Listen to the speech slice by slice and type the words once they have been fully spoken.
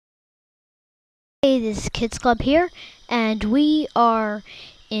Hey, this is Kids Club here, and we are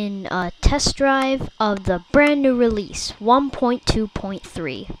in a test drive of the brand new release,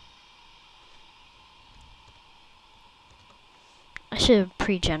 1.2.3. I should have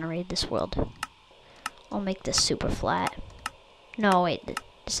pre-generated this world. I'll make this super flat. No, wait, it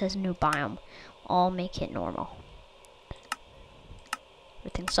says new biome. I'll make it normal.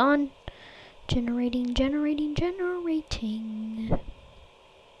 Everything's on. Generating.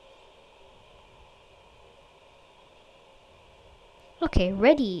 Okay,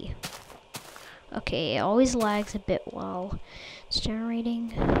 ready. Okay, it always lags a bit while it's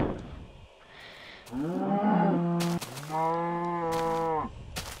generating.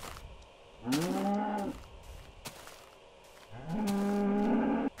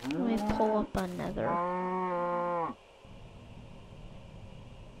 Let me pull up another.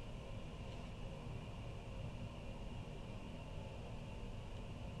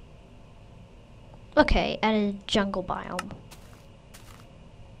 Okay, added jungle biome.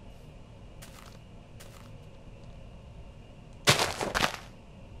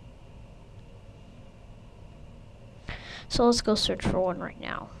 So let's go search for one right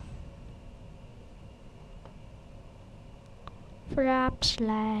now. Fraps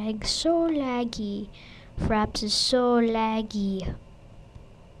lag, so laggy. Fraps is so laggy.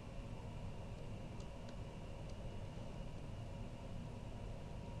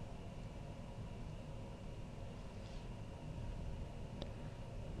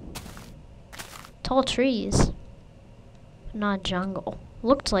 Tall trees, not jungle.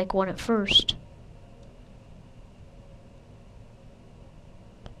 Looked like one at first.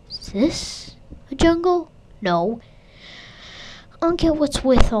 Is this a jungle? No. I don't get what's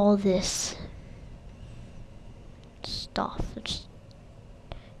with all this stuff. It's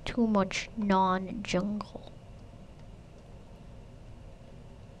too much non-jungle.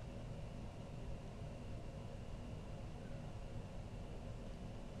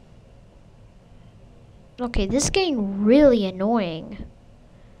 Okay, this is getting really annoying.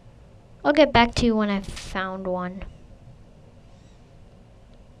 I'll get back to you when I've found one.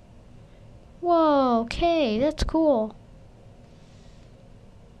 Whoa, okay, that's cool.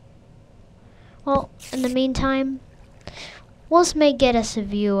 Well, in the meantime, Willis may get us a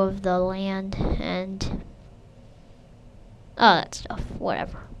view of the land and that stuff,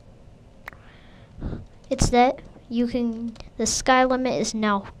 whatever. It's that the sky limit is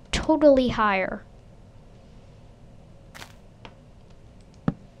now totally higher.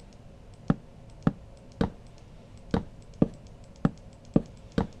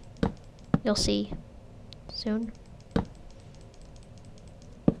 You'll see soon.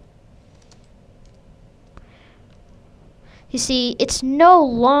 You see, it's no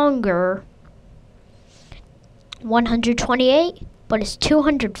longer 128, but it's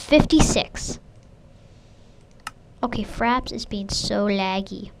 256. Okay, Fraps is being so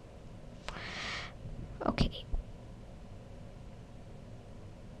laggy. Okay.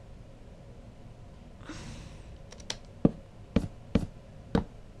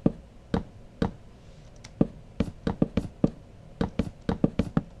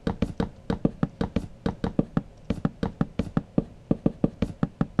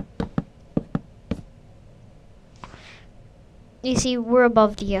 You see, we're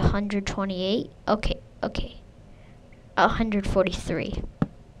above the 128. Okay. 143.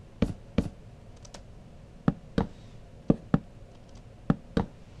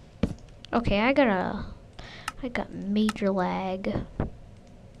 Okay, I got major lag.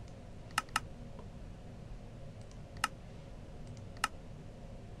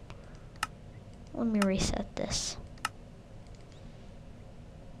 Let me reset this.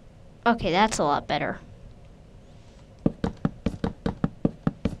 Okay, that's a lot better.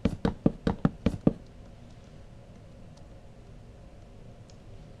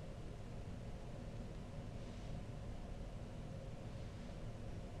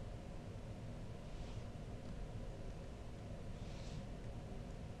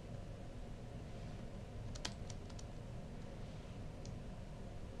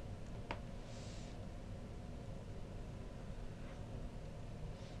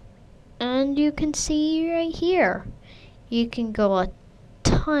 And you can see right here, you can go a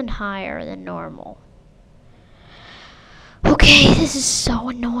ton higher than normal. Okay, this is so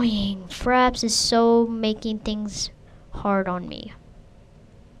annoying. Fraps is so making things hard on me.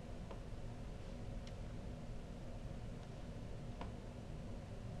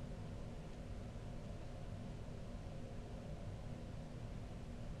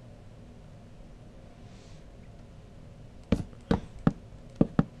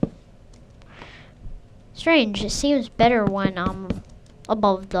 Strange, it seems better when I'm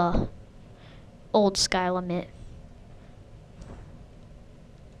above the old sky limit.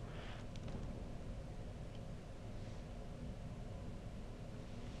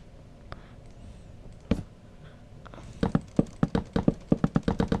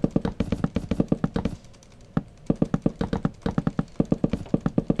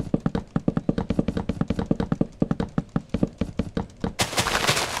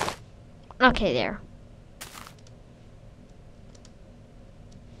 Okay, there.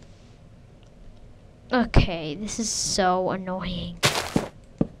 Okay, this is so annoying.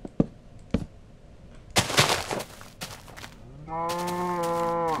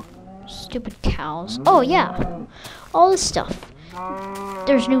 Stupid cows. Oh yeah, all this stuff.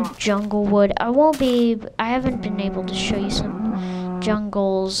 There's new jungle wood. I haven't been able to show you some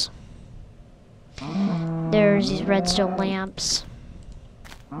jungles. There's these redstone lamps.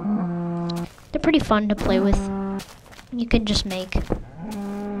 They're pretty fun to play with. You can just make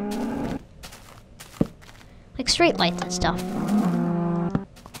like straight lights and stuff.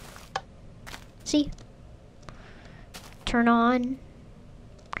 See? Turn on.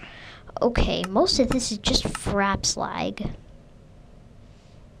 Okay, most of this is just fraps lag.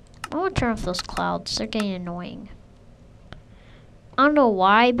 I want to turn off those clouds. They're getting annoying. I don't know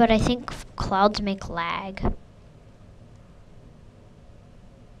why, but I think clouds make lag.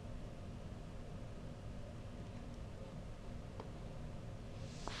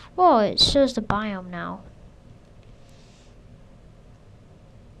 Whoa, it shows the biome now.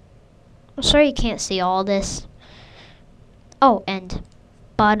 I'm sorry you can't see all this. Oh, and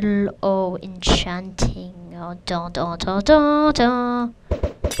bottle o enchanting. Oh, dun dun dun dun dun.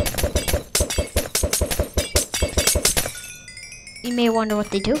 You may wonder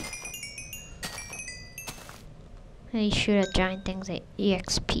what they do. They shoot at giant things at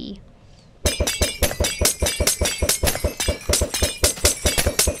EXP.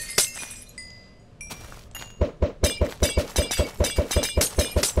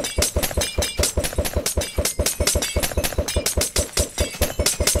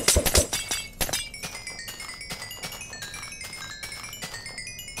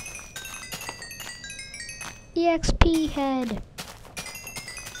 EXP head.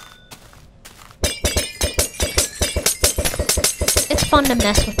 It's fun to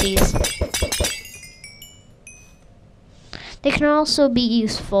mess with these. They can also be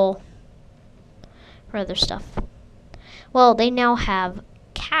useful for other stuff. Well, they now have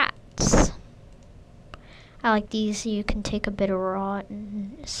cats. I like these. You can take a bit of not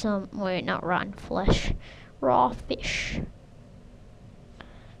rotten flesh, raw fish.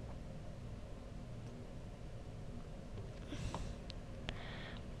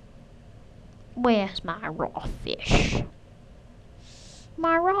 Where's my raw fish?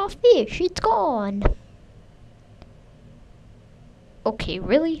 My raw fish, it's gone. Okay,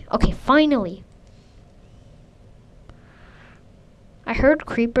 really? Okay, finally. I heard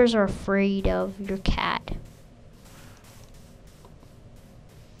creepers are afraid of your cat.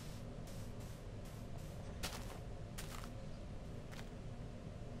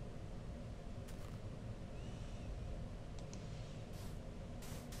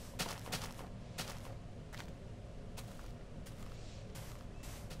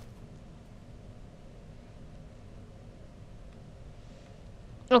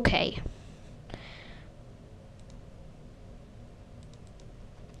 Okay.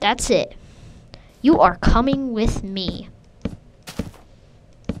 That's it. You are coming with me.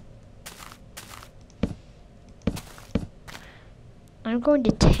 I'm going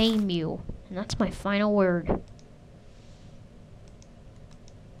to tame you, and that's my final word.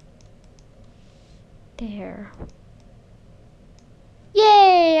 There.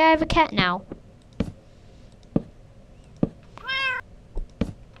 Yay! I have a cat now.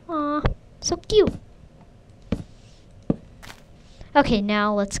 Aw, so cute. Okay,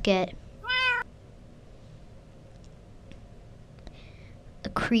 now let's get a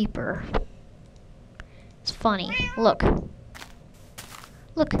creeper. It's funny. Look.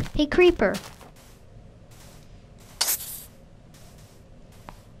 Look, hey creeper.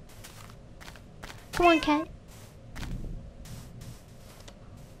 Come on, cat.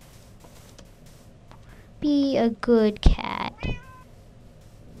 Be a good cat.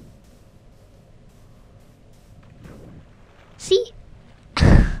 See?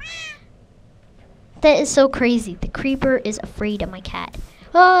 That is so crazy. The creeper is afraid of my cat.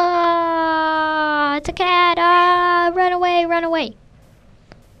 Ah, it's a cat. Ah, run away, run away.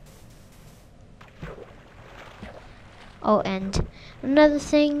 Oh, and another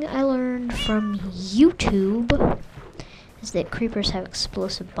thing I learned from YouTube is that creepers have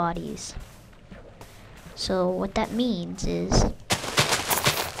explosive bodies. So what that means is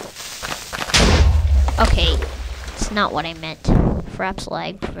Okay, it's not what I meant. Fraps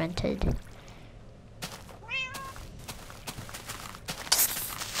lag prevented.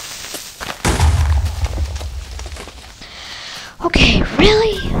 Okay,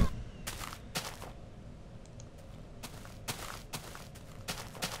 really?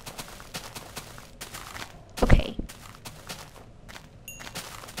 Okay.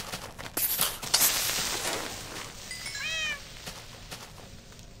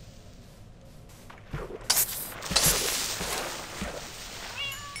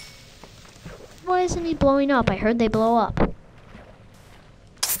 Why isn't he blowing up? I heard they blow up.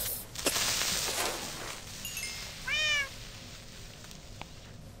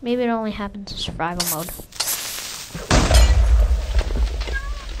 Maybe it only happens in survival mode.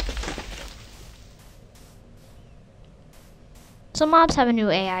 Some mobs have a new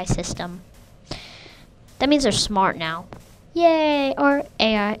AI system. That means they're smart now. Yay! Or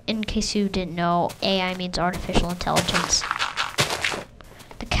AI, in case you didn't know, AI means artificial intelligence.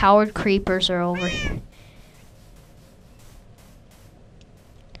 The coward creepers are over here.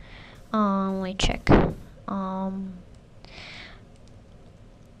 Let me check.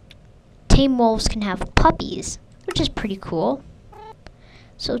 Tame wolves can have puppies, which is pretty cool.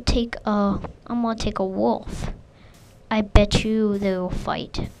 So I'm gonna take a wolf. I bet you they'll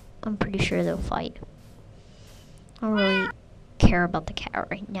fight. I'm pretty sure they'll fight. I don't really care about the cat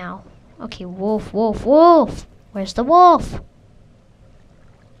right now. Okay, wolf, wolf, wolf. Where's the wolf?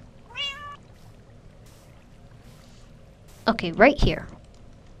 Okay, right here.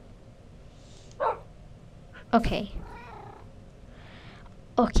 Okay.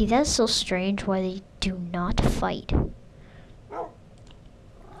 Okay, that's so strange why they do not fight.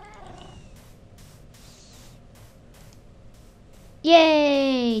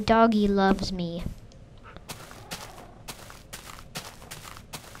 Yay! Doggy loves me.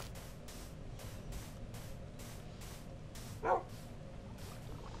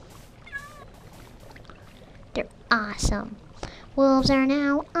 They're awesome. Wolves are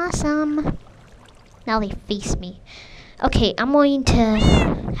now awesome. Now they face me. Okay, I'm going to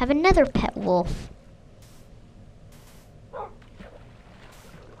have another pet wolf.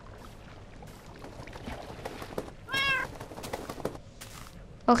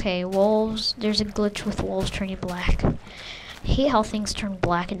 Okay, wolves. There's a glitch with wolves turning black. I hate how things turn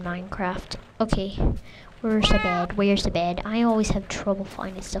black in Minecraft. Okay, where's the bed? Where's the bed? I always have trouble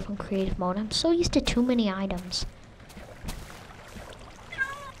finding stuff in creative mode. I'm so used to too many items.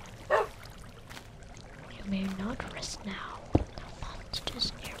 You may not rest now. The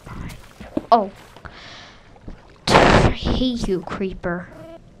monster's nearby. Oh. I hate you, creeper.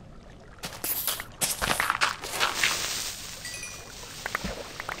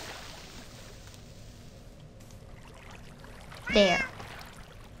 There.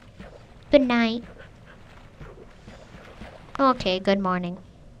 Good night. Okay, good morning.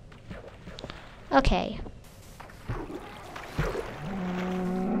 Okay.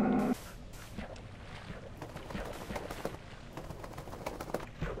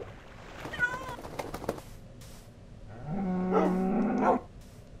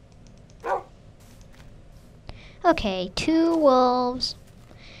 Okay, 2 wolves.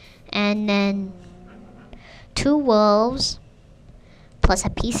 And then 2 wolves. Plus a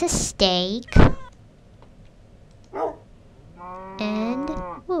piece of steak. And,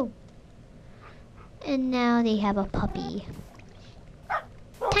 whoa. And now they have a puppy.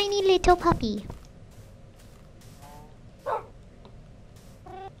 Tiny little puppy.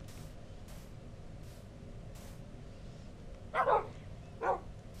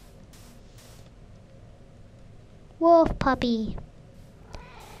 Wolf puppy.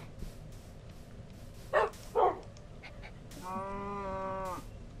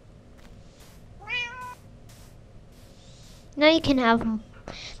 Now you can have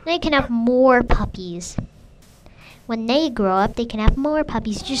more puppies. When they grow up, they can have more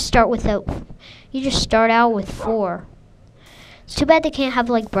puppies. You just start out with 4. It's too bad they can't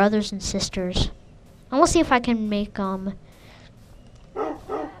have like brothers and sisters. I want to see if I can make put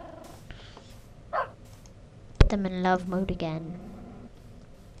them in love mode again.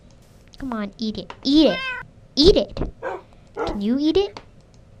 Come on, eat it. Eat it. Eat it. Can you eat it?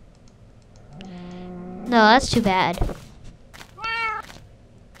 No, that's too bad.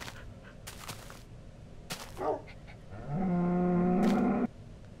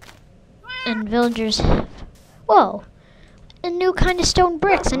 And villagers have, whoa, a new kind of stone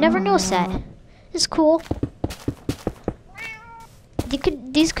bricks. I never noticed that. It's cool.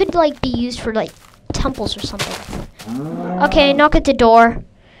 These could like be used for like temples or something. Okay, knock at the door.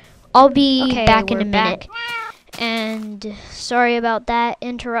 I'll be back in a minute. And sorry about that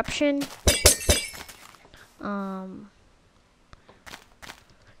interruption.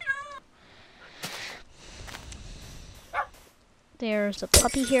 There's a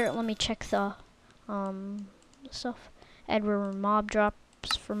puppy here. Let me check the stuff. Edward mob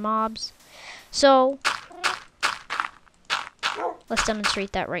drops for mobs. So let's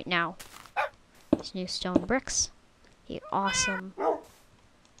demonstrate that right now. These new stone bricks. Yeah, awesome.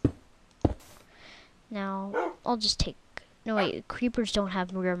 Now I'll just take. No wait, creepers don't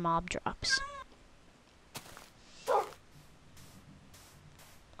have rare mob drops.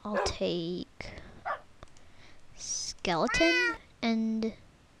 I'll take skeleton and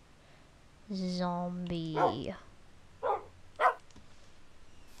zombie.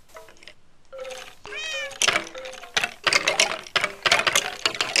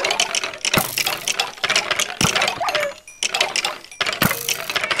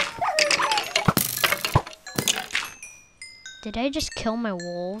 Did I just kill my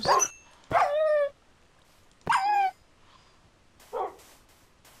wolves?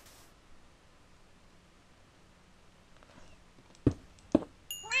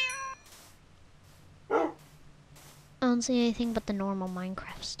 I don't see anything but the normal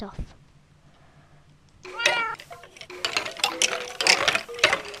Minecraft stuff.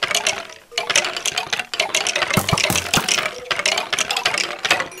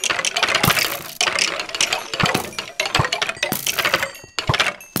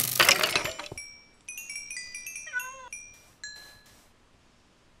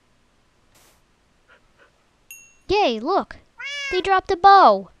 Yay, look! They dropped a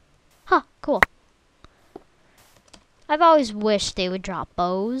bow! Huh, cool. I've always wished they would drop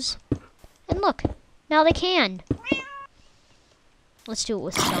bows. And look, now they can. Let's do it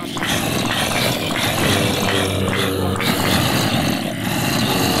with zombies.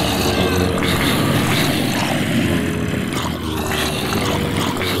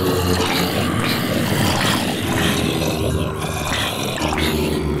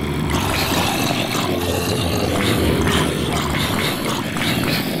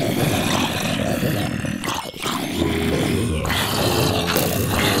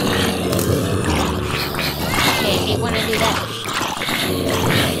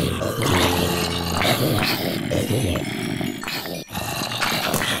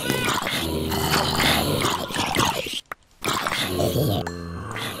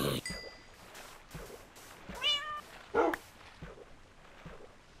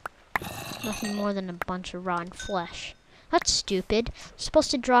 Nothing more than a bunch of rotten flesh. That's stupid. They're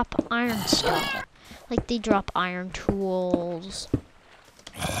supposed to drop iron stuff. Like they drop iron tools.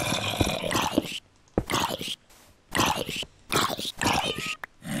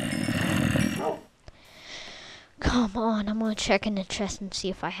 Come on, I'm gonna check in the chest and see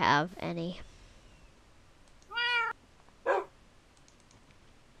if I have any.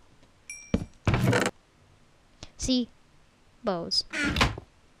 See? Bows.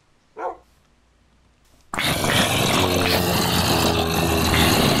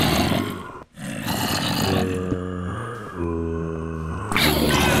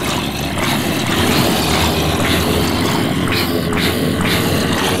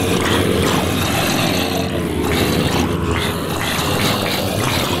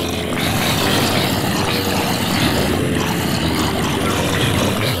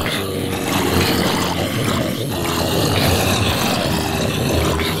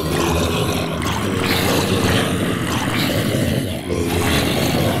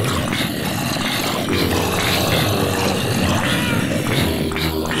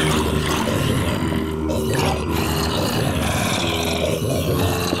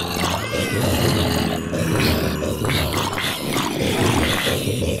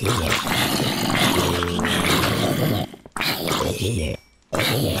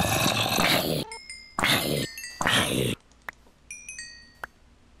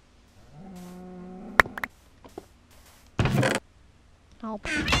 Nope.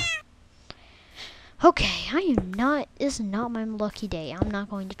 Okay, this is not my lucky day. I'm not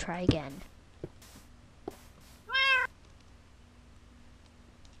going to try again.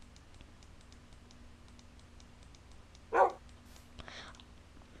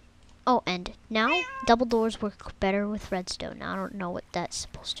 Oh, and now double doors work better with redstone. I don't know what that's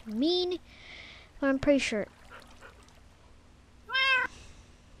supposed to mean, but I'm pretty sure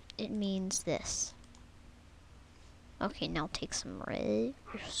it means this. Okay, now take some redstone.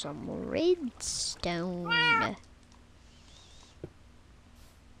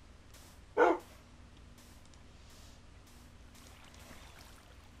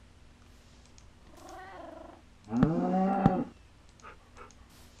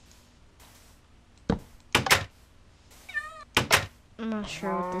 I'm not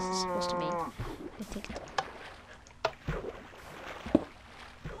sure what this is supposed to mean. I think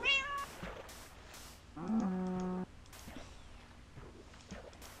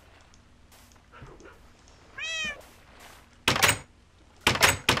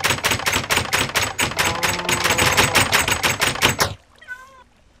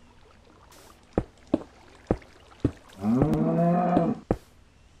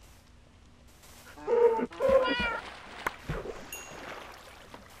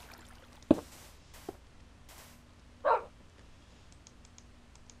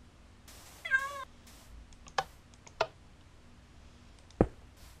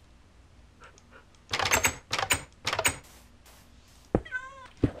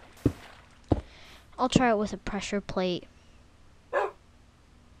I'll try it with a pressure plate.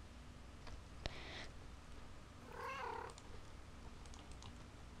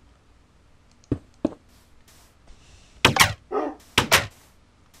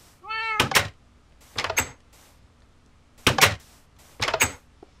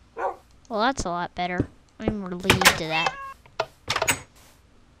 Well, that's a lot better. I'm relieved of that.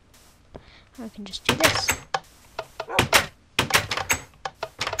 I can just do this.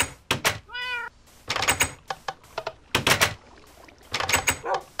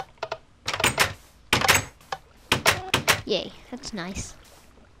 Yay, that's nice.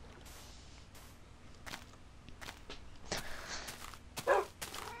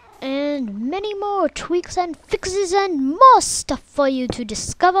 And many more tweaks and fixes and more stuff for you to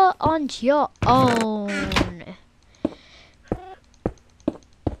discover on your own.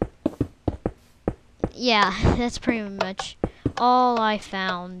 Yeah, that's pretty much all I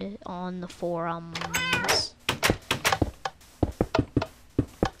found on the forums.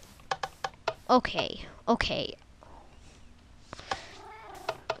 Okay,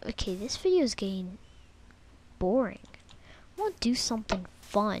 this video is getting boring. I want to do something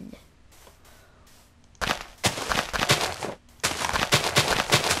fun.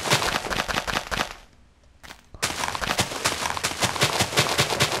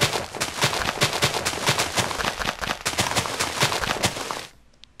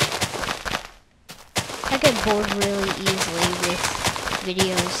 I get bored really easily with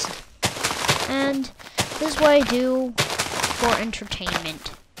videos, and this is what I do for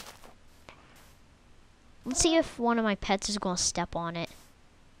entertainment. Let's see if one of my pets is going to step on it.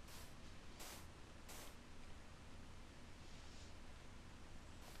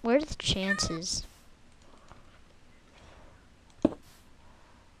 What are the chances?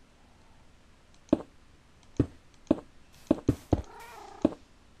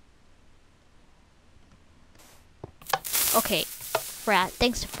 Okay,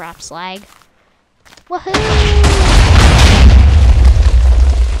 thanks to Fraps lag. Woohoo!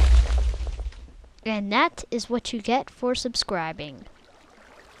 And that is what you get for subscribing.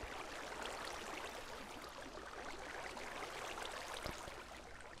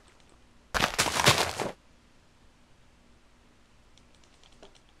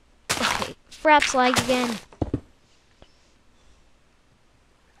 Okay, Fraps lag again.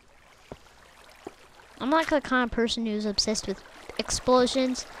 I'm not the kind of person who's obsessed with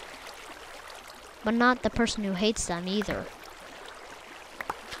explosions, but not the person who hates them either.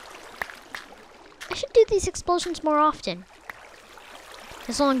 I should do these explosions more often.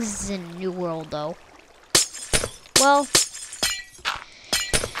 As long as it's in a new world, though. Well,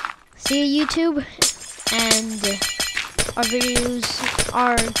 see you, YouTube. And our videos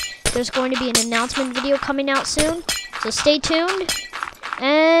are... There's going to be an announcement video coming out soon. So stay tuned.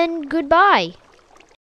 And goodbye.